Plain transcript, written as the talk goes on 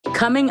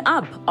Coming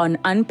up on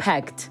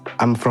Unpacked.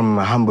 I'm from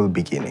humble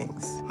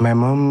beginnings. My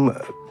mom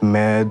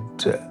met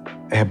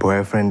her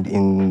boyfriend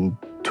in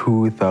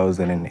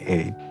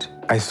 2008.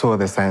 I saw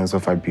the signs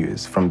of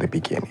abuse from the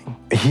beginning.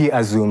 He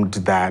assumed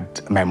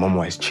that my mom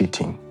was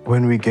cheating.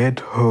 When we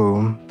get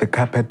home, the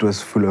carpet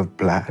was full of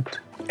blood,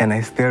 and I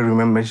still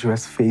remember she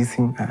was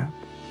facing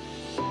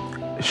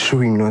up,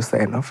 showing no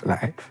sign of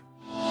life.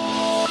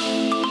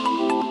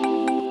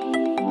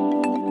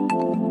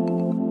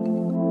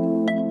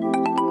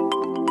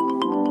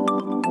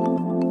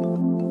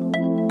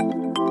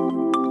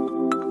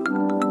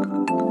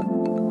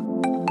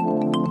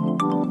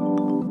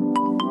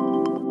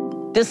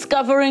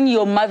 Discovering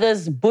your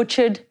mother's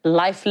butchered,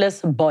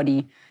 lifeless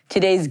body.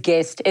 Today's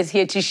guest is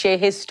here to share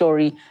his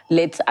story.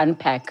 Let's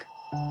unpack.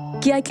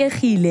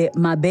 Keatlegile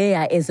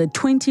Mabena is a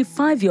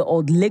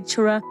 25-year-old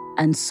lecturer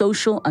and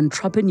social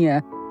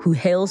entrepreneur who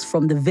hails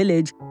from the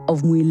village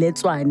of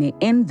Relebogile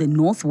in the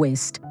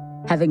northwest.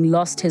 Having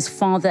lost his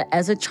father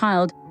as a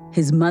child,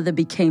 his mother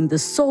became the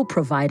sole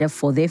provider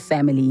for their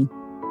family.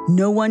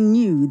 No one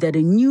knew that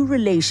a new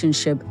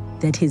relationship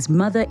that his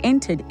mother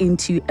entered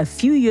into a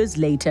few years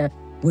later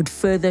would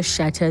further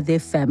shatter their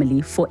family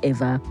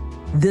forever.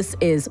 This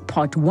is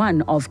part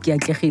one of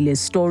Keatlegile's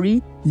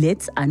story.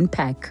 Let's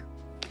unpack.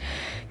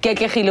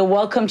 Keatlegile,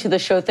 welcome to the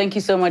show. Thank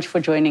you so much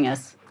for joining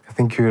us.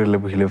 Thank you,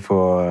 Relebogile,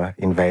 for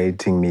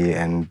inviting me.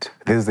 And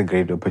this is a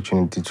great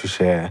opportunity to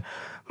share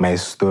my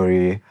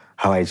story,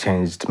 how I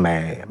changed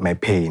my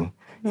pain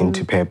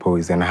into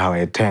purpose and how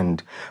I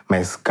turned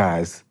my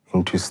scars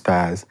into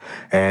stars.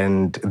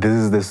 And this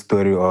is the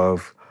story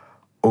of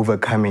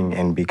overcoming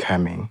and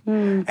becoming.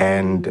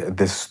 And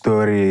the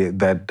story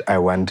that I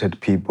wanted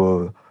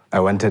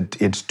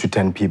it to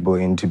turn people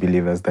into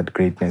believers that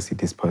greatness,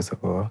 it is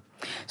possible.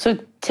 So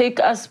take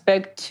us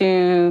back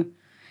to,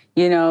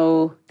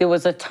 there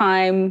was a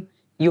time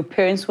your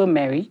parents were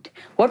married.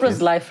 What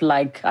was life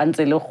like,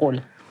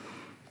 Anzelogol?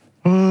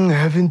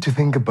 Having to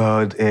think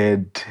about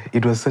it,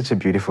 it was such a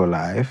beautiful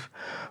life,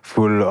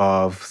 full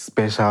of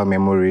special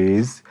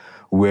memories.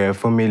 We're a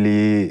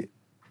family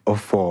of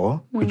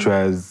four, which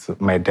was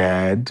my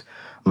dad,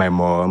 my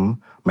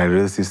mom, my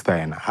little sister,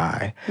 and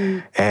I.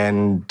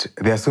 And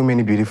there are so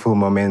many beautiful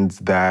moments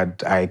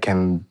that I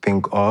can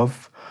think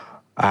of.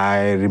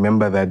 I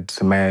remember that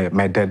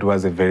my dad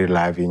was a very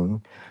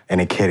loving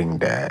and a caring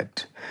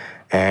dad.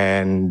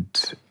 And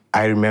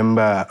I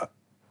remember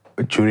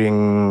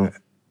during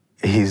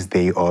his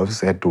day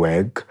offs at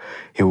work,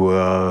 he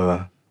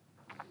will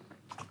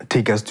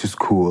take us to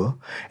school,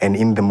 and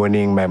in the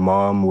morning my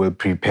mom will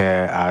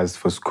prepare us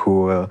for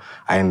school,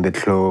 iron the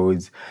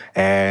clothes,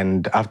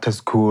 and after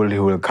school he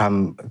will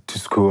come to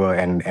school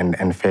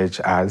and fetch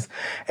us.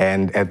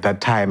 And at that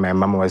time my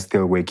mom was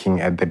still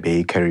working at the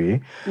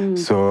bakery.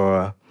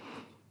 So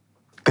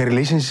the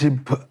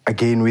relationship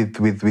again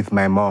with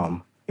my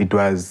mom, it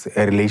was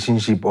a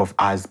relationship of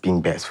us being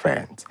best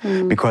friends,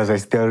 because I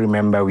still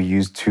remember we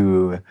used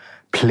to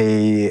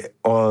play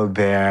all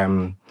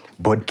the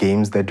board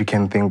games that you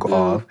can think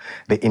of,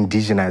 the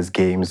indigenous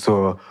games.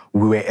 So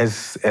we were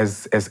as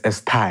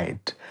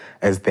tight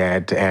as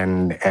that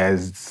and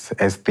as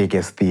thick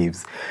as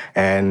thieves.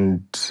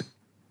 And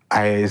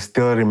I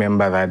still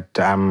remember that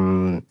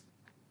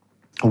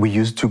we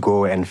used to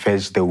go and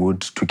fetch the wood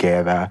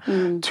together,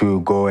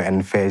 to go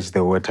and fetch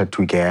the water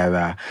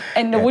together.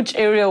 And which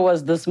area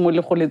was this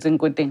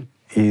Molekgole thing?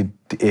 It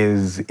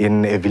is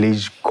in a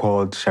village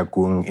called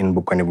Shakung in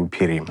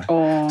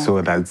Bokonebophirima.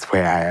 So that's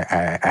where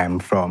I am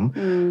from.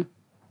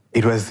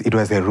 It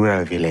was a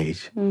rural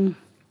village,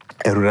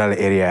 a rural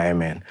area, I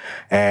mean.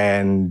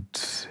 And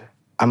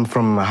I'm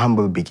from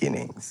humble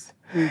beginnings.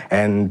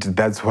 And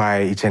that's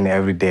why each and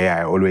every day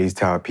I always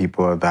tell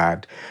people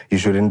that you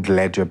shouldn't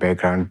let your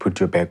background put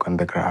your back on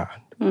the ground.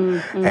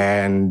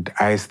 And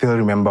I still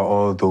remember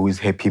all those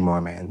happy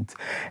moments.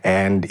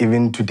 And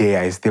even today,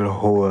 I still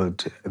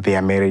hold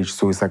their marriage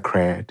so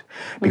sacred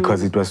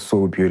because it was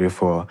so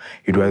beautiful.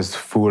 It was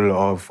full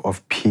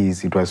of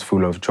peace. It was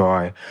full of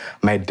joy.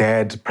 My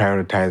dad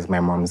prioritized my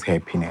mom's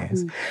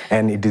happiness.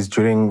 And it is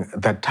during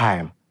that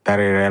time that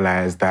I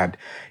realized that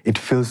it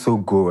feels so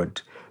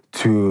good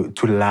to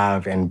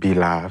love and be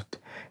loved.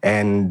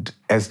 And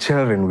as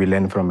children, we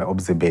learn from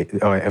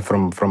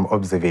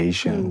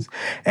observations.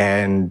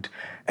 And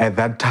at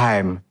that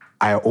time,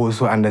 I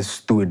also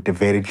understood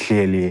very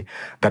clearly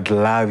that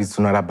love is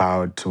not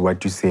about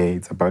what you say,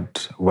 it's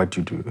about what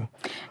you do.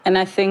 And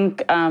I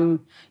think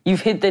you've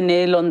hit the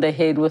nail on the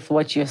head with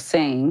what you're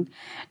saying.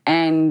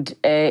 And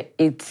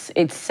it's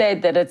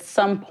said that at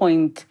some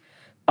point,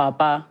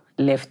 Papa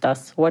left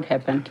us. What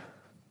happened?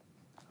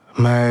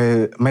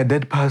 My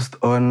dad passed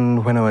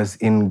on when I was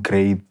in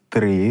grade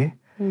 3.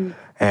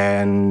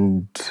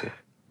 And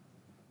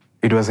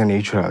it was a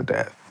natural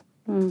death.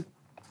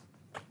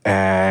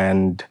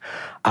 And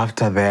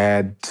after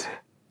that...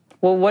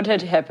 Well, what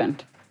had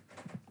happened?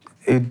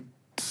 It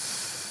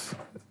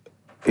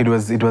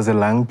was a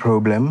lung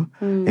problem,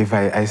 if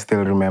I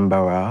still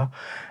remember well.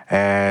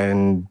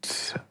 And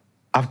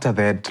after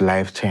that,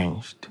 life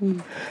changed.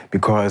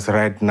 Because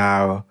right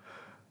now,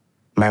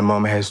 my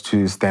mom has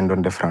to stand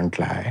on the front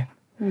line.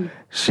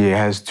 She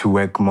has to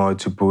work more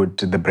to put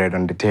the bread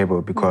on the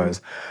table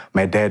because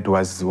my dad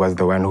was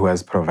the one who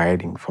was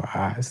providing for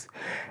us.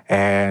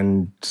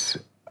 And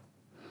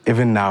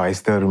even now, I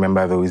still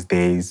remember those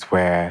days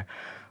where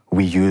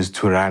we used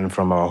to run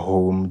from our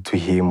home to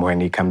him when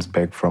he comes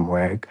back from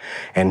work,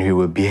 and he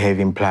would be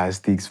having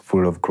plastics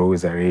full of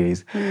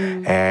groceries.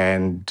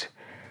 And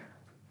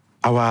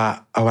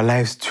our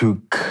lives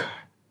took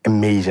a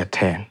major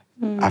turn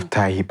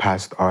after he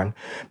passed on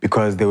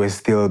because they were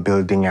still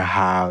building a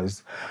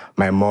house.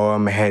 My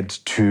mom had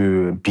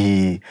to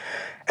be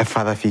a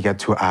father figure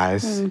to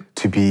us,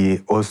 to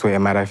be also a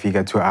mother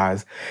figure to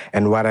us.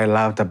 And what I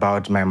loved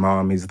about my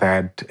mom is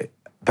that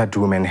that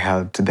woman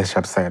held the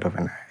sharp side of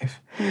a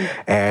knife.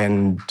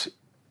 And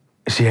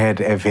she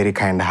had a very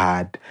kind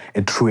heart,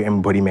 a true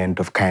embodiment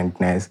of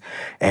kindness.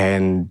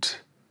 And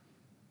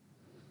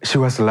she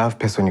was love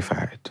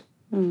personified.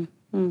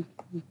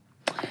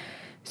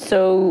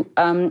 So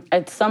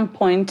at some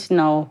point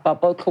now,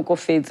 Papa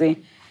Kokofetse,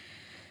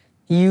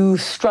 you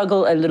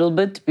struggle a little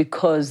bit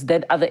because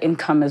that other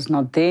income is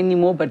not there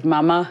anymore, but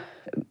Mama,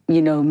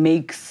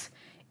 makes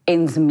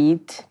ends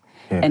meet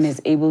and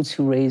is able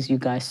to raise you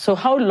guys. So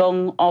how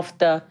long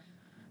after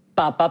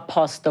Papa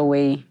passed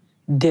away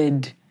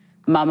did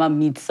Mama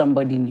meet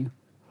somebody new?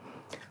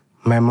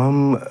 My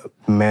mom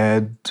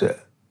met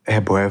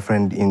her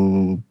boyfriend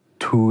in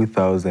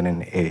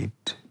 2008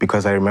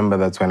 because I remember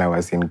that's when I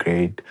was in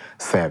grade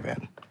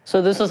 7.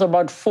 So this was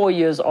about 4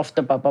 years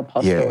after Papa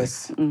passed away.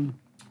 Yes.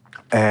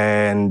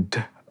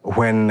 And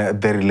when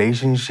the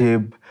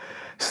relationship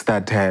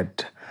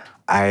started,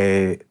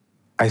 I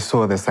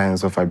saw the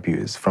signs of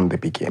abuse from the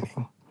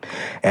beginning.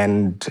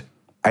 And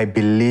I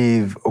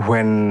believe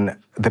when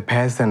the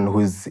person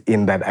who's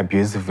in that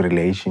abusive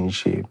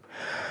relationship,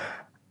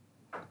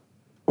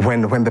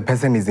 when the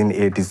person is in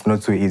it, it's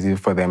not so easy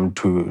for them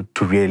to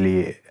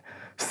really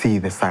see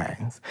the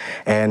signs.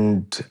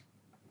 And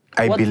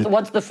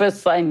what's the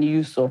first sign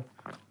you saw?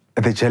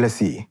 The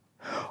jealousy.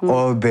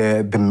 All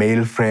the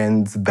male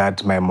friends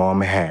that my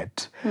mom had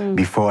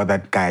before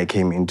that guy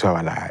came into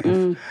our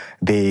life,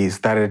 they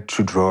started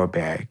to draw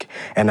back.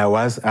 And I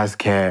was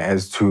asked her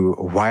as to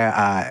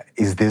why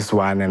is this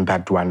one and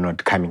that one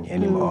not coming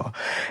anymore?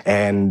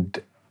 And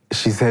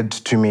she said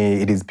to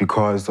me, it is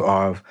because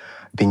of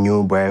the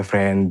new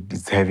boyfriend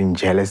is having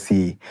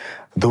jealousy.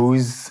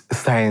 Those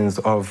signs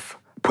of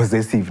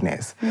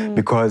possessiveness,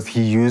 because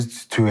he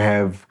used to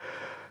have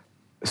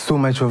so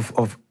much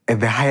of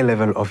the high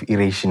level of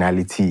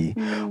irrationality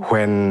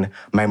when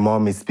my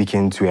mom is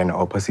speaking to an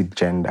opposite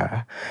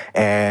gender.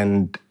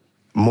 And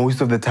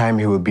most of the time,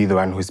 he will be the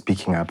one who's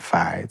picking up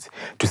fights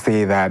to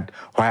say that,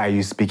 why are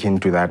you speaking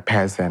to that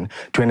person?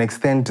 To an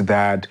extent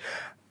that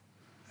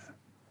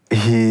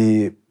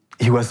he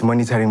was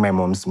monitoring my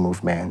mom's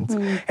movements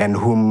and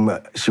whom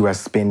she was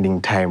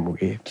spending time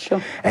with.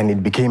 Sure. And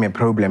it became a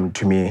problem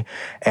to me.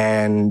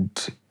 And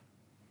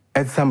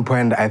at some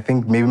point, I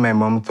think maybe my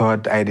mom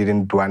thought I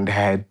didn't want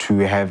her to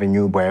have a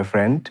new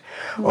boyfriend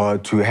or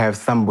to have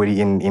somebody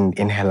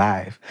in her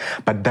life.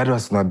 But that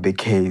was not the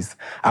case.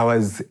 I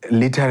was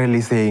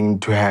literally saying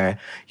to her,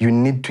 you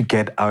need to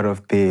get out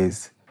of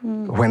this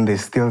when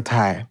there's still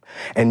time.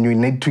 And you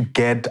need to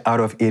get out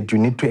of it. You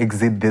need to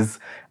exit this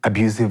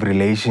abusive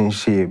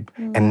relationship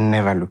and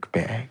never look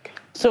back.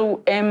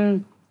 So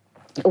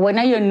when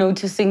are you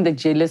noticing the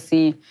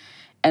jealousy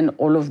and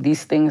all of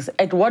these things,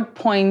 at what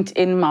point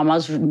in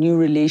Mama's new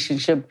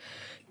relationship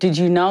did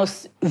you now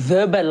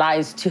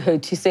verbalize to her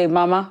to say,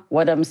 Mama,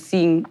 what I'm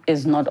seeing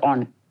is not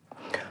on?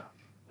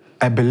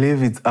 I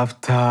believe it's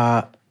after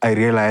I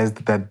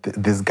realized that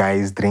this guy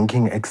is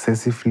drinking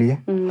excessively.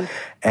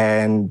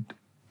 And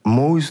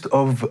most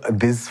of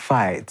these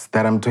fights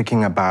that I'm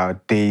talking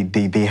about,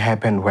 they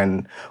happen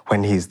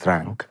when he's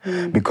drunk.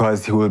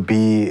 Because he will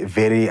be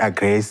very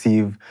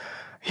aggressive.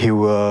 He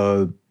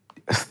will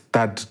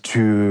start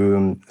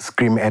to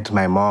scream at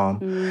my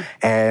mom.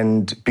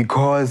 And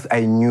because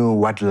I knew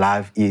what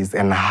love is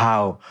and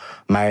how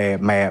my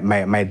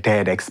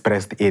dad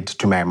expressed it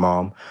to my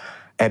mom,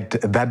 at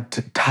that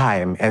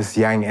time, as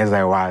young as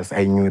I was,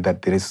 I knew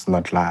that this is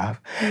not love.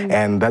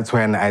 And that's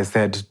when I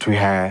said to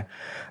her,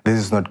 this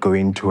is not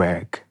going to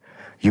work.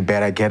 You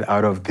better get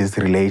out of this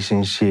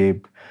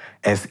relationship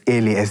as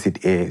early as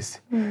it is.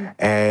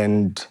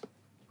 And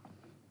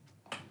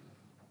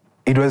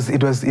it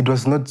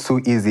was not so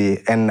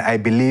easy, and I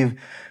believe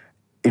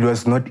it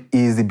was not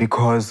easy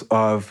because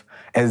of,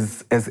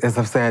 as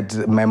I've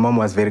said, my mom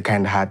was very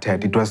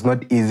kind-hearted. It was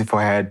not easy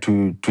for her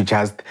to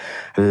just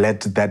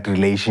let that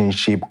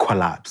relationship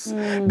collapse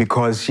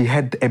because she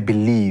had a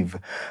belief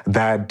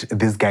that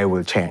this guy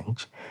will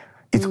change.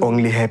 It's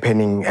only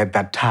happening at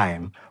that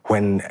time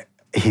when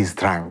he's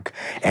drunk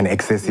and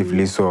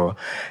excessively so.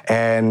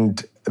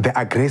 And the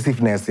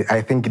aggressiveness,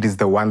 I think it is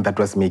the one that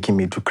was making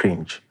me to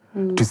cringe,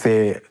 to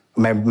say,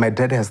 my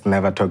dad has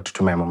never talked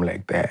to my mom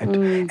like that,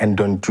 and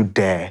don't you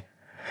dare.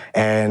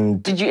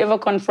 And did you ever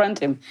confront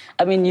him?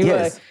 I mean,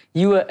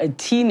 you were a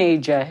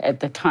teenager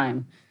at the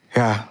time.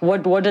 Yeah.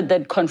 What did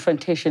that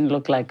confrontation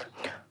look like?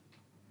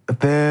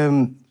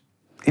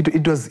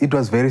 It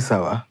was very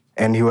sour,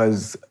 and he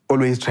was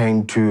always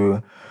trying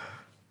to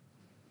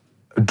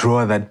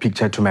draw that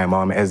picture to my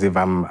mom as if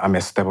I'm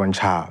a stubborn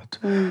child.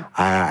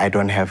 I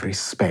don't have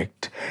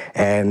respect.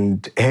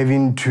 And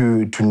having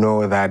to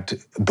know that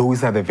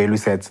those are the value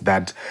sets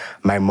that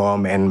my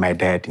mom and my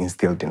dad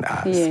instilled in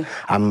us. Yeah.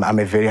 I'm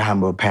a very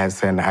humble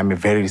person. I'm a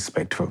very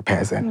respectful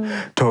person.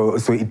 So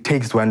it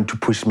takes one to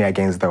push me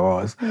against the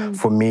walls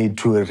for me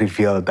to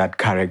reveal that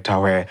character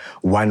where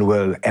one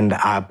will end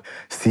up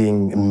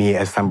seeing me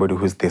as somebody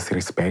who's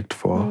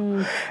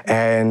disrespectful.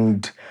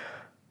 And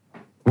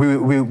we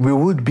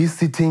would be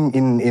sitting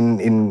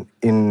in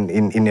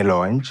a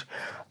lounge,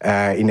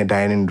 in a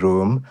dining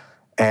room,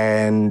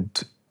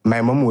 and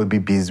my mom would be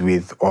busy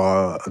with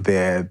all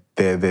the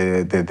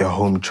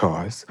home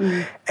chores,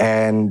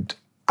 and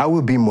I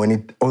will be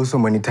also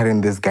monitoring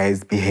this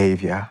guy's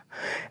behavior.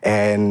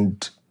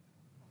 And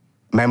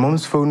my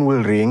mom's phone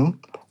will ring,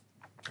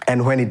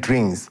 and when it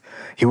rings,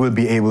 he will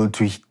be able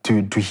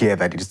to hear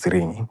that it's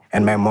ringing,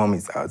 and my mom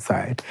is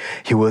outside.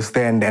 He will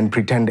stand and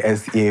pretend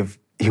as if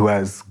he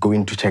was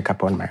going to check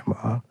up on my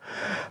mom.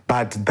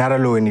 But that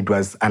alone, it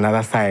was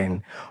another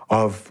sign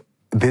of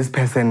this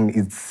person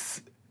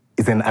is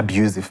an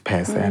abusive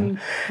person.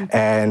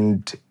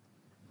 And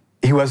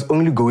he was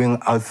only going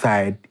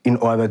outside in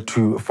order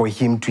for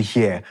him to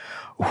hear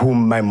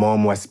whom my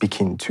mom was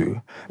speaking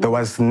to. There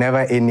was never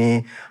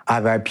any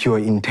other pure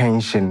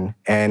intention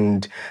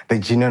and the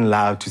genuine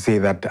love to say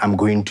that I'm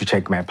going to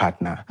check my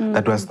partner.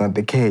 That was not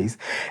the case.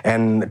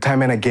 And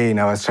time and again,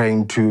 I was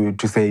trying to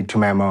say to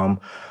my mom,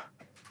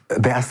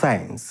 there are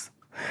signs,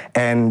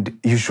 and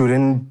you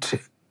shouldn't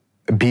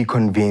be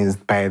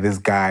convinced by this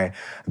guy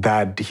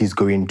that he's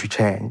going to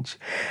change.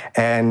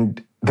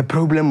 And the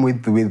problem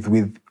with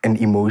an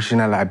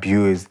emotional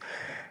abuse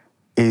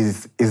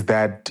is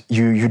that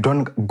you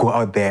don't go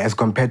out there as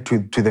compared to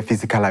the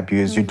physical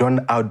abuse. You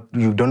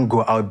don't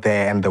go out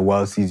there and the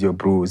world sees your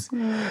bruise.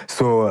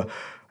 So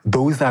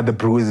those are the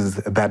bruises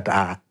that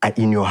are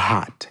in your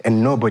heart,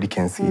 and nobody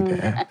can see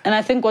them. And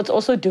I think what's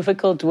also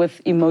difficult with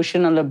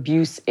emotional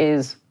abuse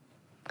is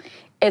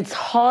it's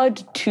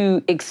hard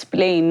to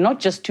explain,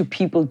 not just to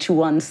people, to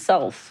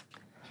oneself,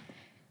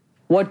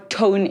 what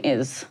tone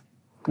is,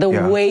 the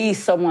way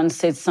someone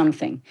says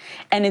something.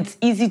 And it's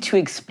easy to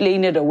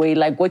explain it away,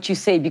 like what you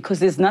say,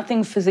 because there's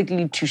nothing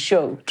physically to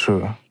show.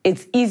 True.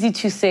 It's easy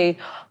to say,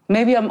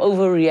 maybe I'm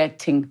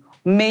overreacting,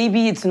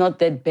 maybe it's not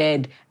that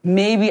bad,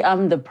 maybe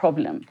I'm the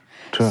problem.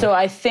 True. So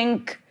I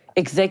think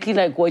exactly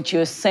like what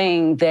you're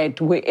saying,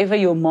 that wherever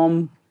your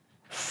mom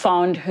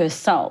found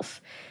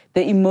herself,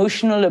 the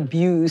emotional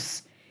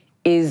abuse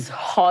is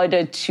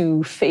harder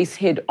to face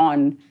head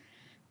on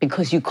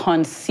because you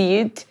can't see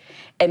it,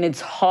 and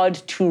it's hard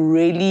to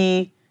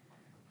really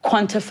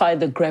quantify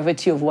the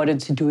gravity of what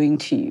it's doing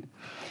to you.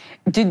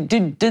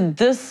 Did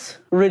this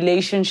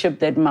relationship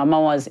that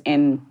Mama was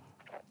in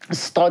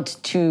start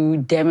to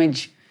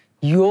damage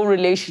your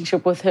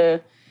relationship with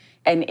her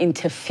and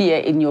interfere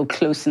in your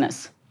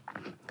closeness?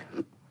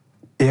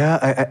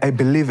 Yeah, I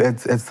believe at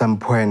some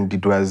point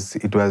it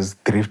was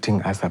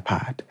drifting us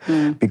apart,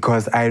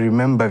 because I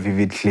remember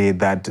vividly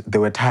that there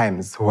were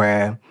times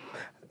where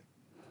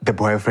the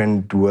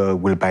boyfriend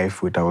will buy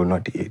food I will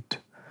not eat.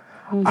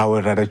 I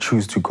would rather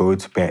choose to go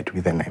to bed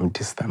with an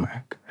empty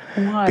stomach.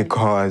 Why?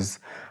 Because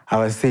I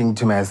was saying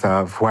to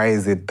myself, why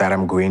is it that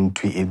I'm going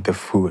to eat the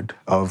food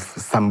of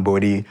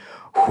somebody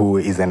who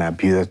is an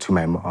abuser to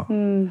my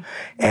mom?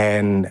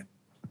 And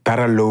that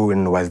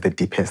alone was the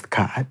deepest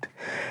cut.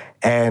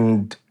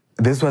 And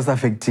this was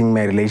affecting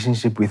my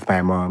relationship with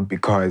my mom,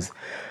 because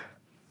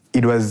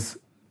it was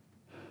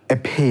a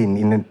pain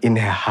in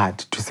her heart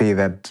to say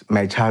that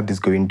my child is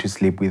going to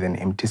sleep with an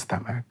empty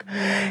stomach.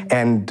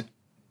 And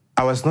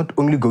I was not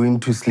only going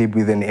to sleep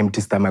with an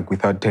empty stomach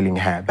without telling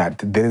her that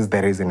this is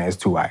the reason as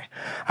to why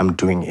I'm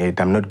doing it.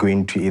 I'm not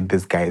going to eat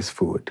this guy's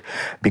food.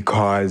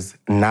 Because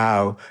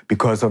now,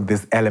 because of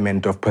this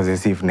element of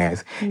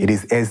possessiveness, it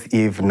is as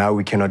if now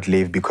we cannot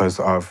live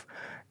because of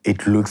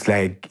it looks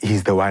like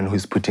he's the one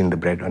who's putting the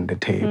bread on the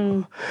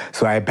table.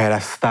 So I better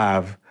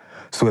starve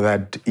so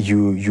that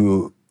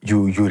you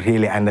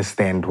really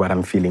understand what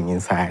I'm feeling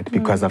inside,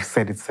 because I've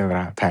said it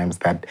several times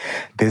that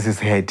this is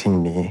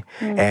hurting me,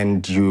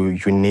 and you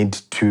need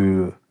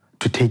to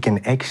take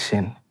an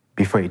action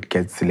before it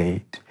gets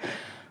late.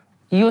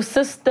 Your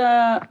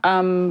sister,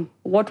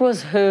 what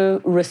was her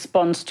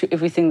response to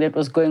everything that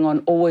was going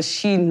on, or was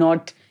she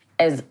not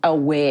as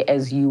aware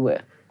as you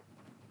were?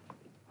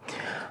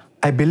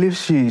 I believe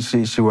she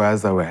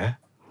was aware,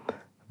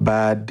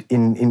 but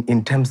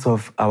in terms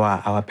of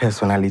our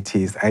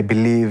personalities, I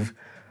believe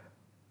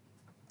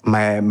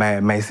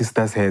my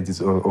sister's head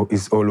is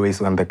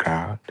always on the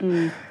ground.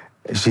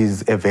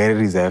 She's a very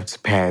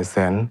reserved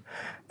person,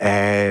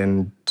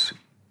 and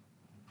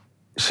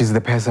she's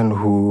the person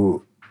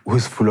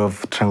who's full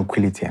of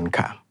tranquility and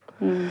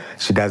calm.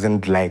 She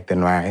doesn't like the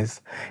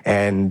noise,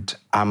 and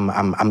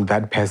I'm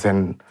that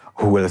person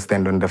who will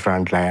stand on the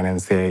front line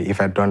and say,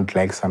 if I don't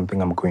like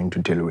something, I'm going to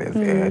deal with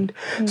it.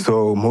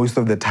 So most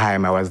of the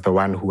time, I was the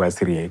one who was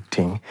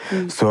reacting.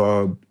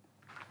 So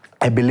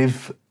I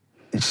believe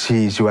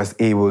she was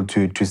able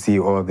to see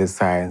all the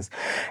signs.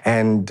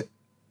 And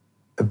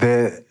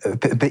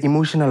the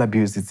emotional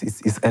abuse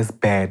is as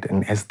bad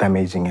and as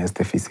damaging as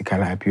the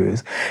physical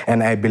abuse.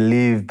 And I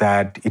believe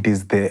that it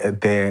is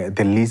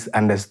the least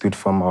understood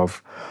form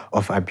of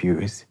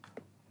abuse.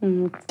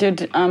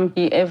 Did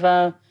he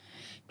ever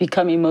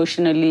become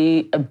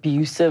emotionally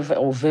abusive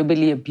or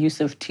verbally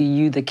abusive to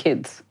you, the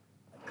kids?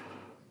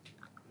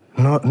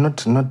 No,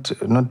 not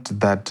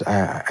that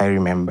I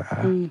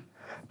remember,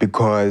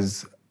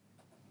 because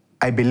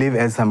I believe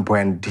at some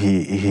point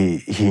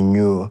he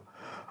knew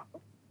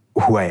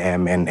who I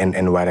am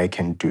and what I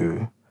can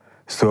do.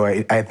 So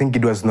I think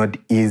it was not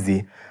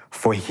easy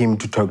for him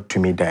to talk to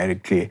me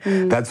directly.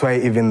 That's why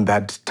even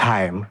that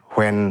time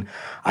when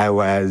I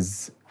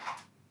was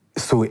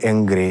so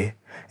angry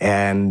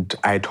and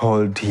I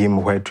told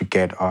him where to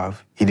get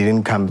off, he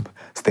didn't come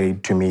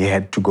straight to me. He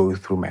had to go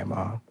through my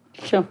mom.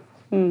 Sure.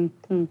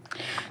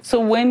 So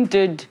when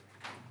did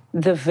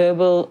the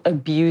verbal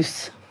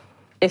abuse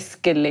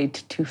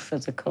escalate to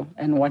physical,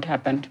 and what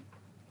happened?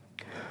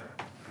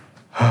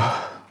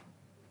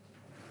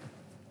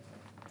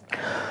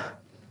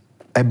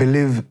 I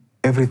believe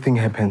everything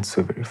happened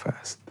so very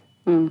fast.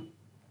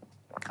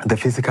 The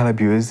physical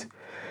abuse,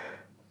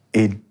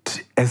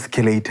 it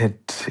escalated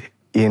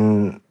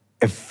in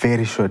a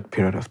very short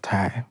period of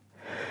time.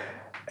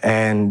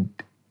 And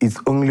it's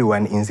only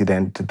one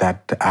incident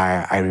that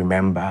I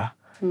remember.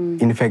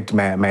 In fact,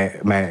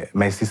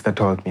 my sister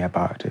told me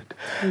about it.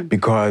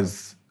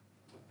 Because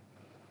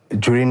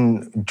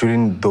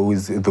during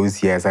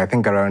those years, I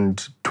think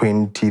around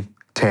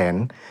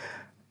 2010,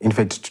 in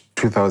fact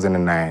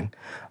 2009,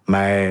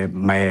 my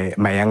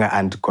younger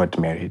aunt got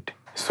married.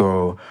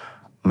 So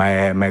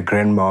my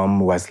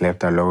grandmom was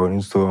left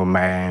alone. So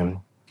my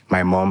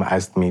mom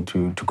asked me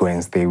to go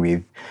and stay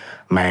with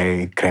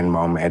my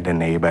grandmom at the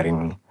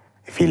neighboring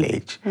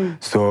village.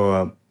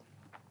 So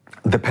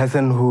the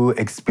person who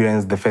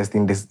experienced the first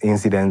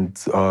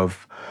incident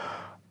of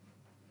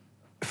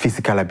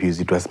physical abuse,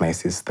 it was my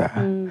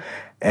sister.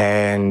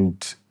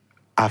 And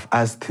I've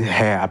asked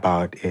her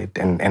about it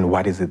and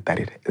what is it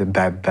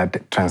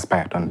that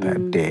transpired on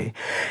that day.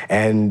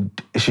 And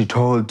she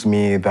told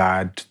me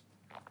that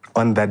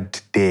on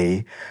that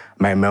day,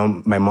 my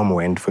mom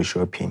went for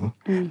shopping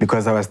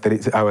because I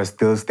was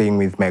still staying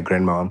with my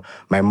grandmom.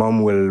 My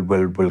mom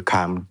will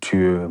come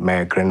to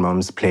my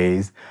grandmom's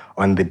place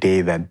on the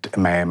day that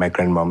my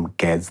grandmom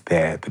gets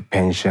the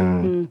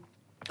pension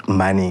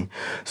money.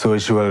 So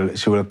she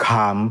will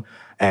come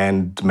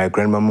and my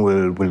grandmom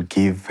will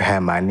give her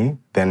money.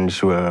 Then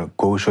she will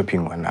go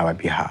shopping on our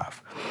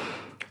behalf.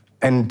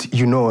 And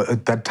you know,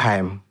 at that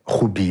time,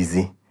 who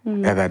busy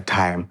at that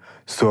time.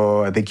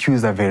 So the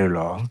queues are very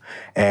long.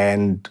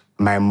 And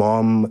my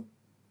mom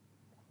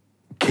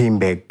came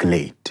back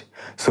late.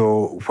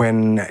 So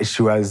when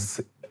she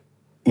was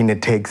in a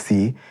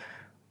taxi,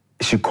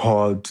 she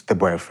called the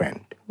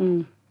boyfriend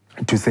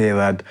to say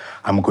that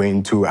I'm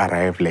going to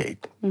arrive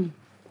late.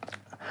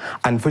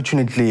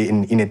 Unfortunately,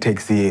 in a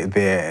taxi,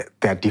 there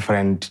are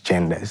different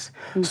genders.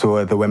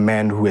 So there were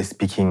men who were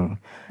speaking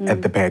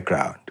at the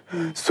background.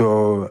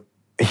 So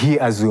he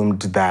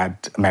assumed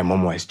that my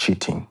mom was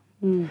cheating.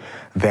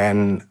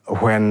 Then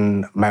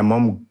when my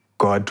mom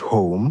got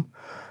home,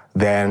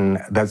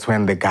 then that's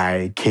when the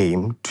guy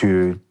came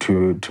to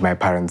my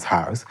parents'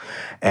 house.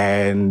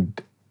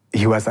 And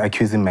he was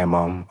accusing my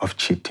mom of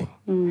cheating.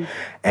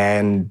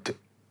 And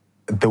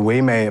the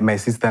way my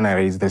sister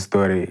narrates the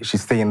story,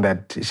 she's saying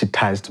that she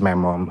touched my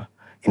mom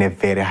in a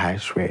very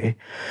harsh way.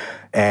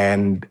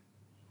 And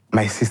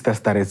my sister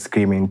started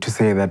screaming to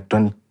say that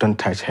don't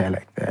touch her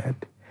like that.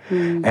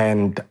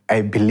 And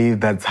I believe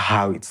that's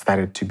how it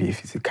started to be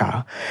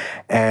physical.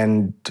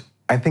 And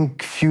I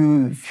think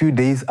few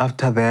days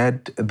after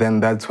that, then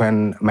that's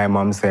when my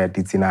mom said,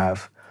 it's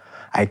enough.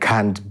 I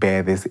can't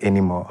bear this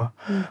anymore.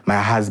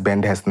 My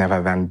husband has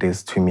never done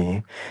this to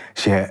me.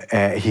 He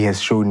has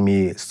shown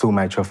me so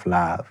much of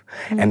love.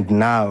 And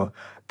now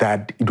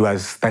that it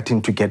was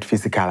starting to get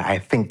physical, I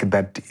think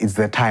that it's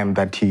the time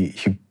that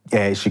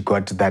she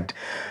got that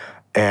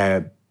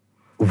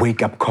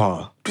wake-up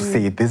call to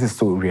say, this is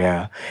so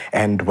real.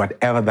 And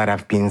whatever that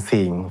I've been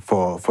saying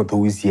for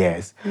those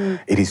years,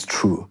 it is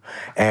true.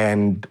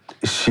 And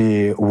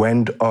she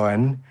went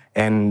on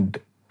and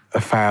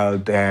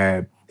filed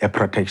a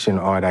protection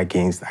order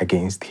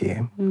against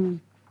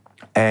him.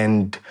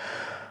 And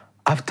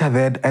after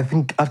that, I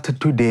think after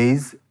 2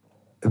 days,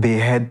 they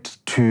had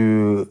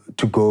to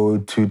go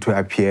to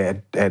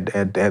appear at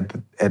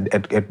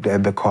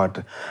the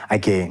court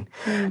again.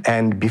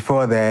 And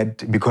before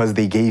that, because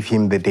they gave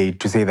him the date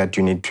to say that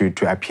you need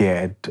to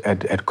appear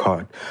at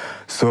court.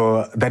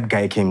 So that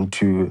guy came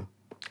to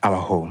our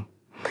home.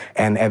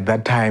 And at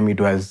that time, it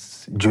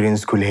was during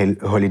school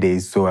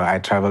holidays, so I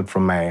traveled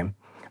from my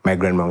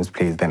grandmom's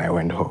place, then I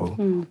went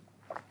home.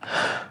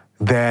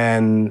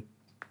 Then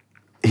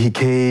he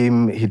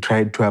came, he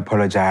tried to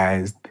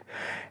apologize,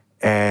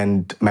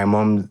 and my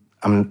mom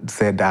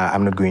said,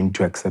 I'm not going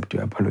to accept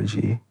your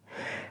apology.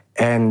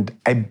 And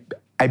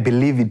I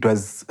believe it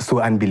was so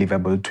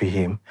unbelievable to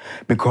him,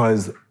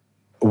 because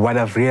what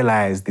I've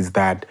realized is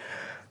that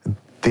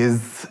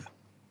this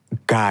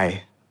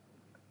guy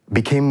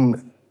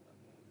became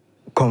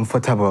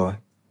comfortable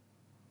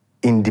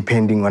in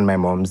depending on my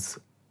mom's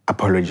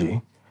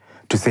apology.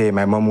 To say,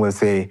 my mom will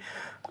say,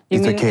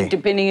 it's okay.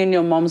 Depending on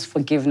your mom's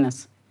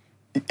forgiveness?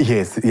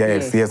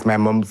 Yes, my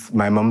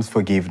mom's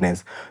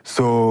forgiveness.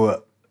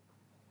 So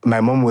my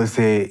mom will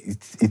say,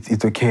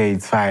 it's okay,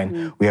 it's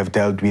fine, we have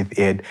dealt with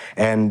it.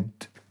 And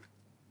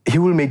he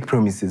will make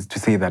promises to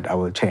say that I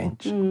will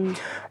change.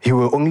 He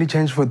will only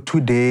change for 2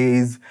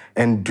 days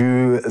and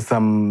do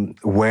some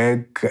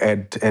work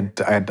at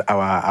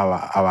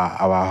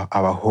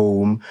our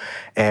home.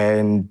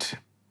 And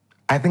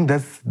I think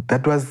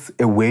that was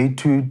a way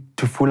to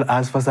fool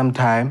us for some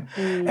time.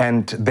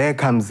 And there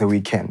comes the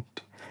weekend.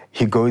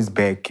 He goes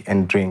back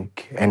and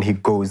drink, and he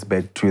goes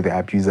back to the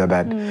abuser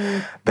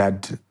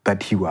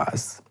that he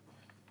was.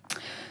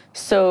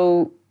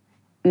 So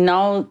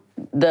now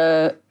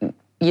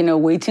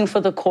waiting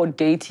for the court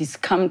date, he's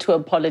come to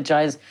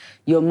apologize.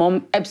 Your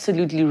mom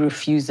absolutely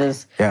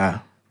refuses. Yeah.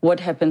 What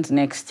happens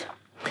next?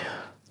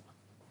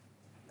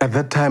 At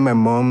that time, my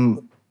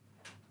mom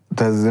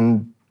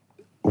doesn't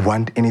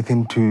want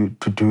anything to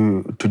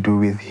do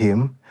with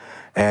him.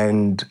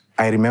 And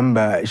I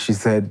remember she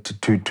said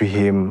to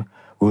him,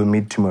 we'll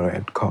meet tomorrow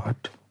at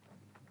court.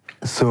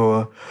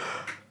 So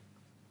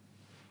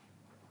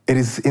it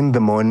is in the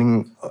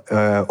morning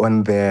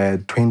on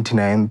the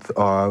 29th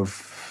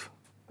of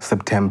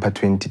September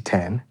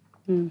 2010.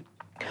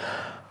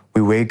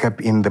 We wake up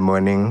in the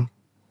morning.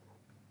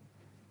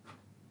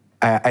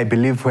 I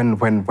believe when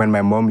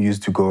my mom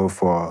used to go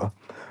for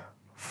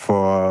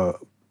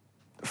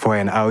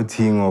an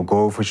outing or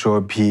go for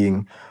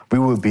shopping, we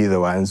will be the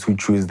ones who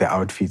choose the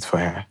outfits for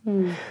her.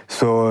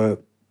 So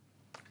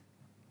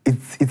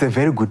it's a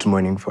very good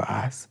morning for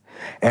us.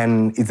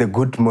 And it's a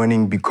good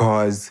morning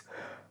because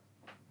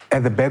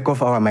at the back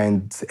of our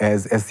minds,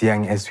 as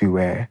young as we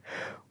were,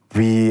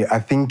 we are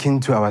thinking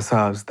to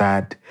ourselves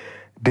that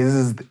this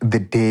is the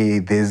day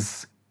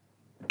this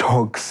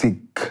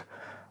toxic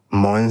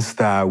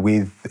monster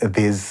with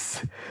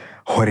this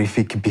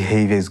horrific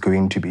behavior is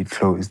going to be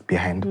closed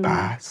behind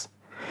bars.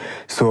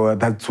 So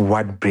that's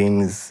what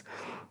brings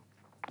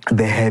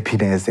the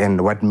happiness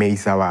and what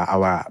makes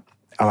our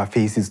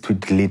faces to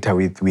glitter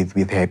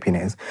with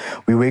happiness.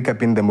 We wake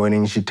up in the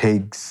morning, she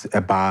takes a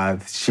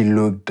bath, she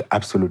looked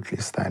absolutely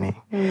stunning.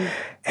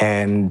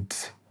 And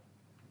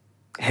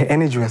her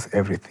energy was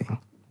everything.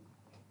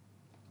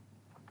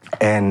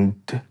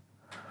 And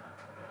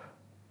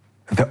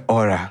the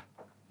aura,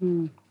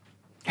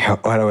 her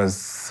aura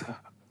was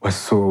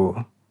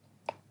so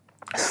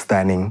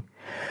stunning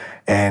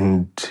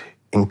and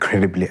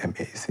incredibly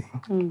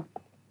amazing.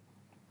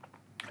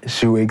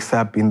 She wakes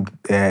up in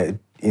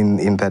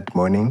that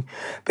morning,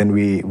 then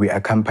we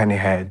accompany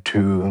her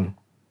to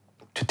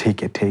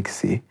take a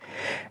taxi.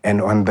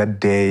 And on that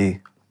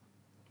day,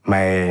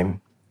 my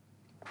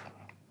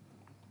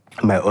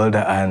older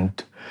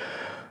aunt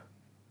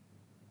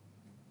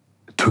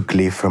took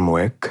leave from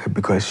work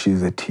because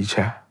she's a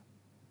teacher,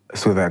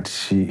 so that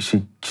she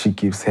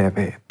gives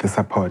her the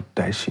support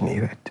that she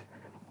needed.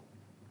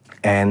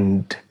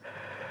 And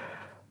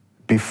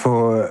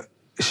before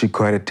she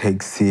caught a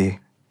taxi,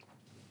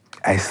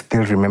 I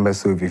still remember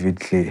so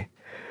vividly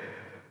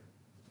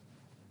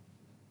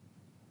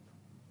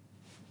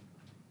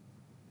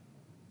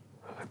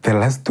the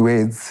last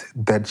words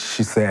that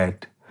she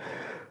said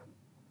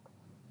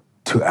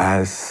to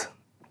us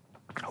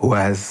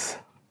was,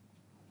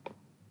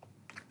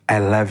 I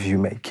love you,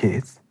 my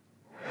kids,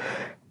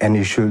 and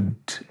you should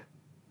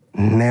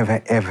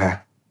never,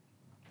 ever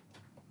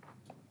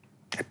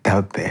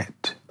doubt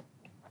that.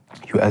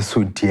 You are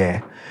so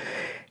dear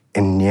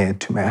and near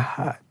to my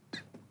heart.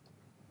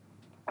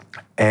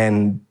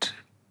 And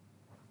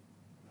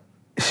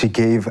she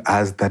gave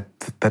us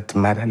that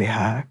motherly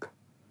hug.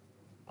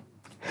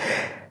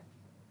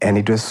 And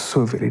it was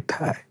so very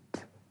tight.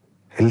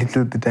 A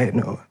little did I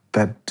know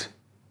that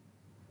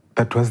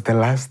was the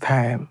last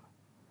time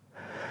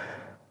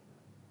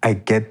I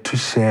get to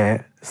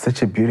share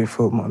such a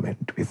beautiful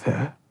moment with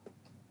her.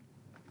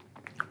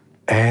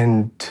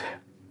 And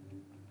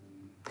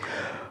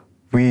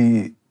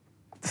we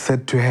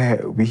said to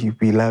her,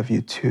 we love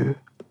you too.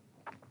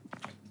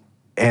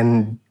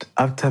 And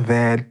after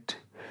that,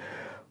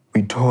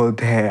 we told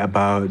her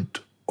about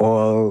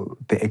all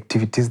the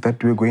activities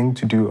that we were going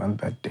to do on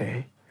that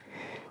day.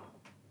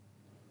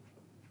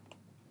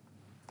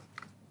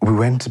 We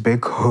went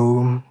back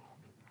home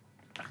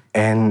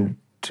and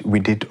we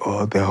did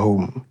all the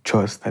home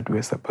chores that we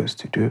were supposed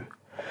to do.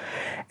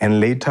 And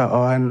later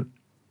on,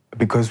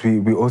 because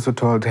we also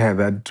told her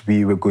that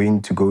we were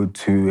going to go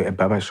to a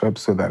barber shop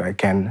so that I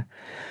can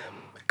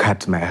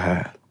cut my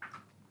hair.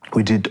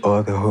 We did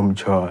all the home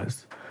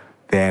chores.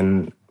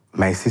 Then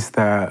my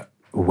sister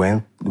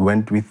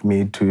went with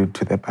me to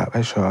the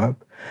barber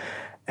shop.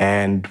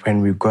 And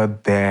when we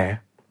got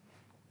there,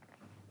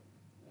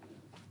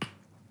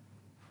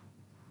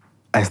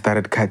 I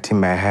started cutting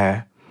my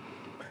hair.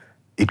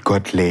 It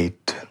got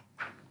late.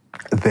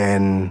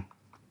 Then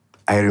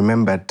I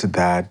remembered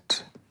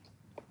that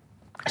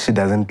she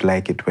doesn't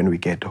like it when we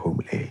get home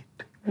late.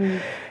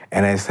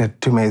 And I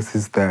said to my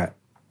sister,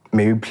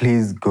 maybe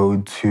please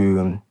go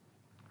to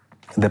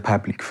the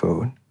public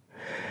phone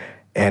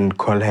and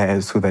call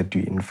her so that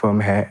you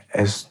inform her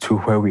as to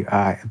where we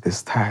are at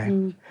this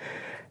time.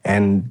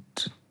 And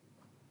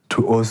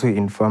to also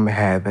inform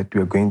her that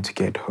we are going to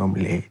get home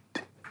late.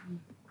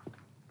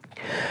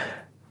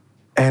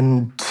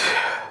 And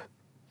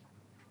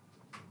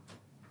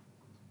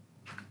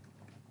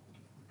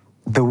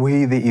the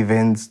way the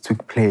events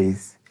took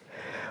place,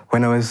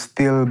 when I was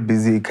still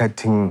busy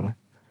cutting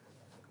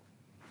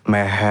my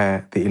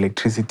hair, the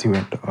electricity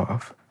went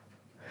off.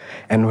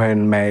 And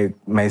when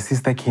my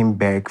sister came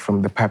back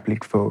from the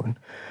public phone,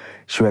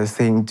 she was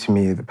saying to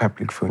me, the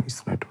public phone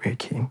is not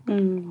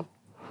working.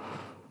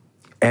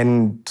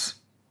 And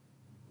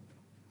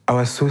I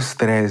was so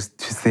stressed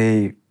to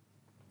say,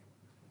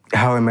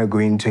 how am I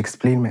going to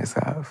explain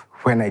myself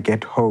when I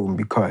get home?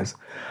 Because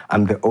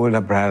I'm the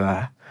older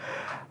brother.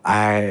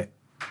 I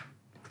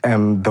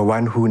am the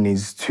one who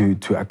needs to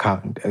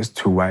account as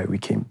to why we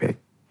came back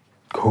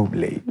home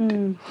late.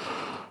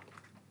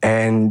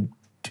 And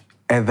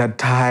at that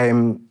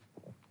time,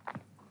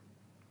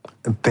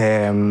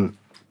 the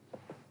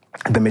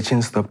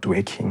machine stopped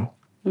working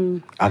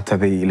after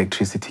the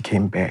electricity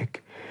came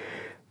back.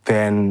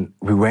 Then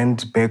we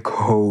went back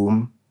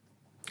home.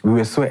 We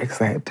were so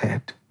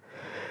excited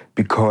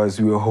because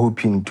we were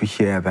hoping to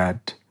hear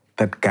that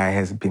that guy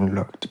has been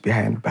locked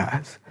behind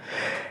bars.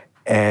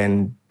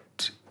 And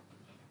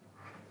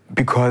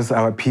because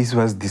our peace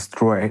was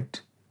destroyed,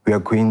 we are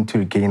going to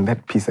regain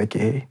that peace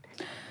again.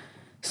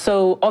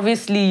 So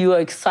obviously you are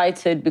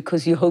excited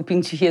because you're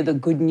hoping to hear the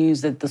good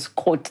news that this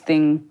court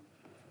thing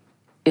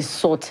is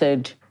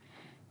sorted.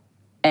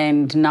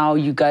 And now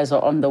you guys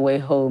are on the way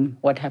home.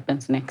 What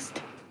happens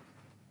next?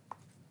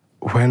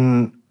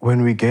 When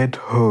we get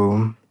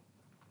home,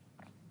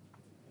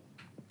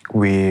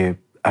 we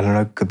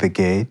unlock the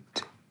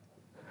gate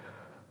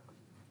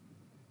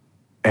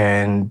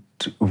and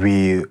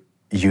we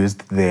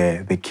used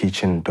the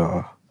kitchen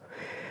door.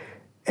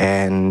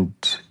 And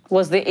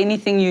was there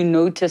anything you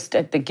noticed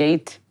at the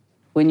gate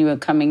when you were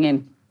coming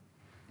in?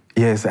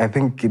 Yes, I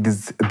think it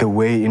is the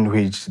way in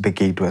which the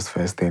gate was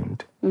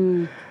fastened.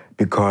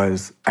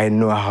 Because I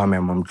know how my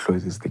mom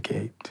closes the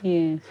gate.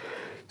 Yes.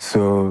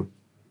 So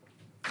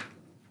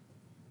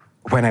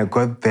when I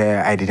got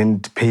there, I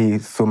didn't pay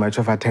so much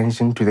of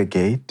attention to the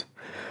gate.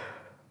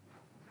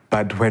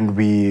 But when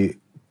we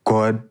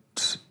got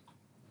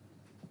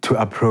to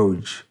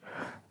approach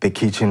the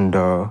kitchen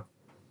door,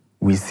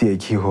 we see a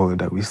key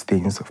holder with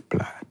stains of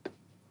blood.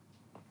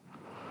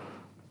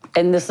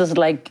 And this is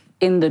like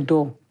in the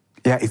door?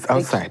 Yeah, it's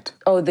outside.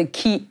 The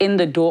key in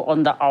the door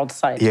on the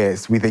outside?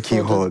 Yes, with the key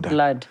holder.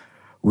 Blood.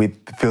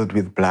 Filled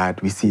with blood,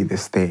 we see the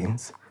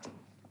stains.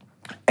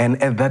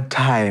 And at that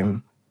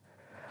time,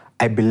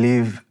 I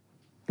believe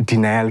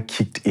denial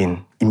kicked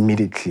in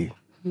immediately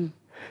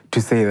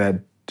to say that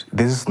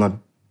this is not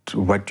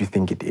what you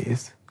think it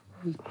is.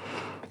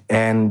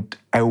 And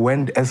I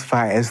went as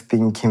far as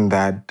thinking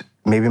that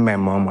maybe my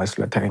mom was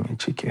slaughtering a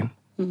chicken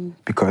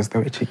because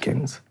there were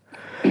chickens.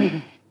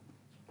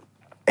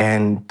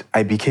 And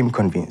I became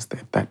convinced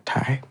at that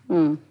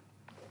time.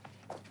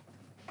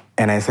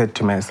 And I said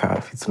to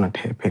myself, it's not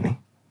happening.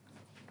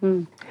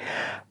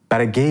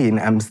 But again,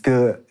 I'm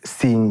still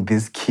seeing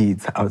these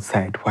kids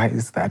outside. Why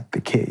is that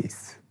the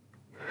case?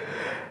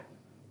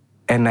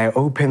 And I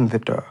opened the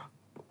door.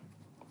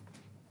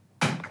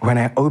 When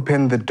I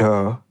opened the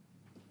door,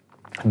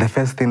 the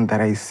first thing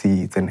that I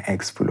see is an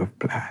egg full of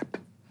blood.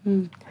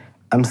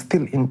 I'm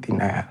still in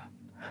denial.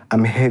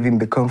 I'm having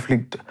the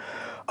conflict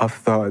of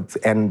thoughts.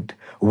 And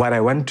what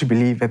I want to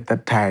believe at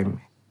that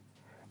time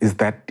is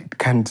that it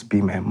can't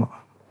be my mom.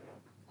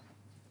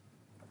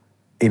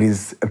 It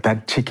is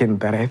that chicken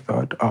that I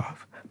thought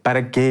of. But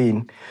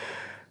again,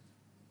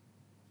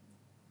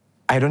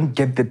 I don't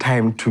get the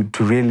time to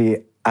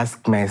really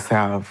ask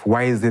myself,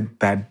 why is it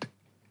that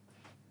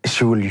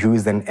she will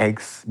use an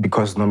axe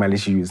because normally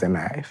she uses a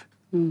knife?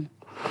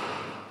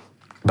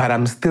 But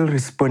I'm still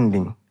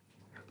responding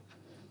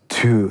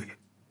to,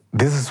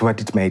 this is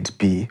what it might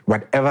be.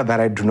 Whatever that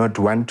I do not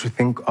want to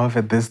think of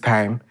at this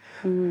time,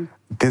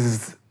 this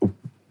is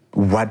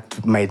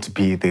what might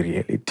be the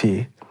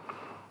reality.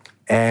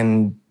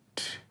 And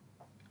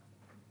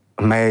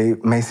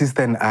my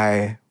sister and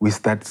I, we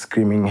start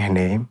screaming her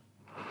name.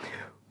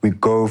 We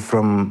go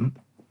from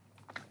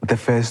the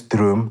first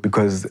room,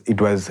 because it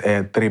was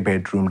a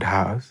 3-bedroomed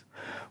house.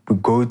 We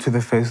go to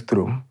the first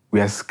room, we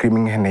are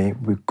screaming her name.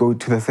 We go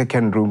to the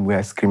second room, we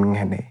are screaming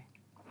her name.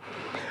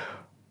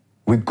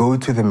 We go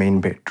to the main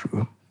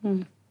bedroom.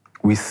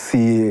 We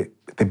see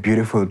the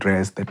beautiful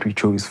dress that we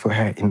chose for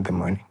her in the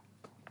morning.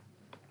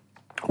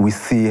 We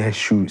see her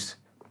shoes.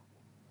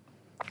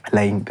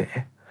 lying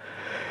there.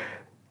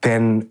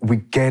 Then we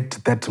get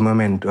that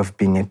moment of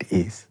being at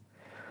ease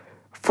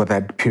for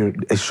that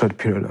period, a short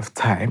period of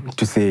time,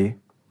 to say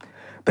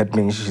that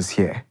means she's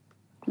here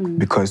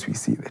because we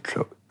see the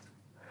clothes.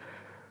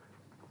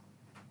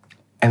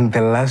 And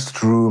the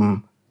last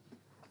room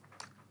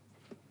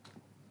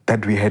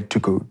that we had to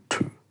go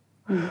to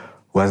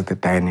was the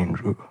dining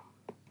room.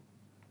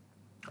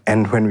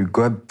 And when we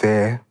got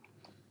there,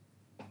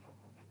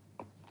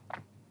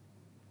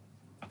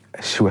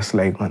 she was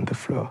lying on the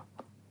floor.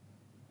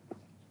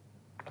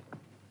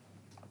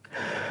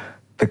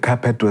 The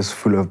carpet was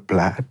full of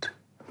blood.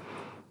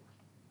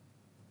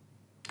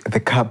 The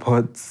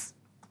cupboards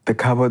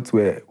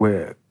were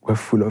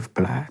full of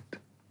blood.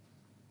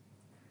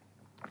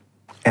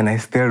 And I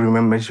still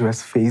remember she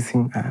was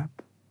facing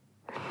up,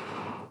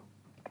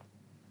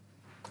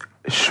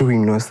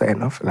 showing no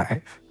sign of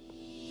life.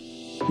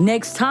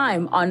 Next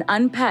time on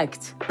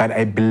Unpacked. But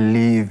I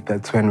believe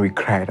that's when we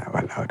cried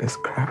our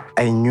loudest cry.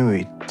 I knew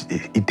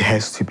it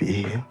has to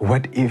be him.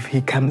 What if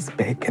he comes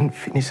back and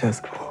finishes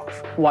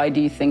off? Why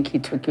do you think he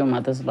took your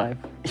mother's life?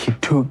 He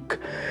took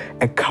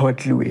a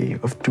cowardly way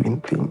of doing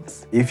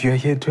things. If you're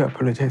here to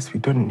apologize, we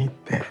don't need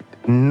that.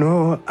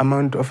 No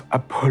amount of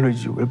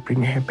apology will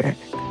bring her back.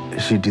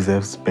 She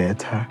deserves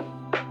better.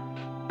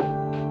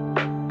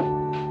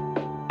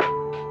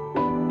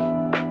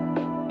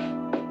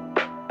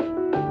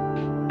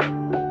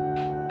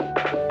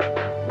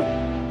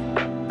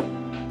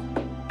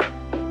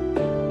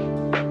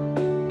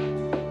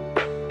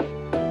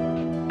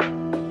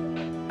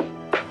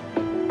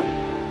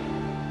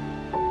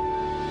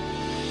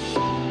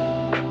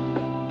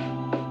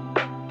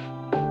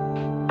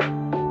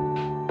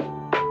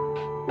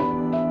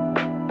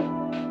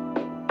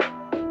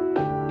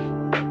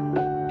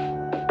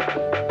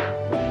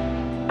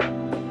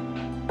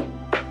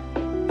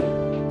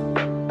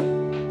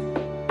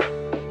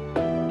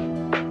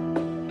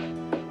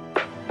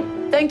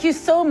 Thank you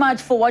so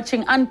much for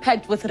watching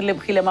Unpacked with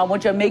Relebogile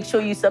Mamoja. Make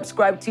sure you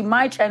subscribe to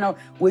my channel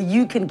where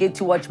you can get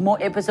to watch more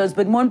episodes.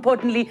 But more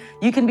importantly,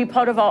 you can be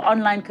part of our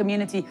online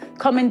community.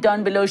 Comment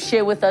down below,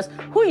 share with us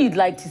who you'd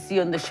like to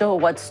see on the show,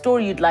 what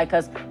story you'd like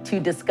us to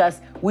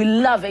discuss. We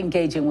love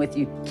engaging with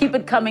you. Keep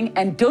it coming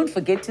and don't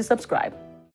forget to subscribe.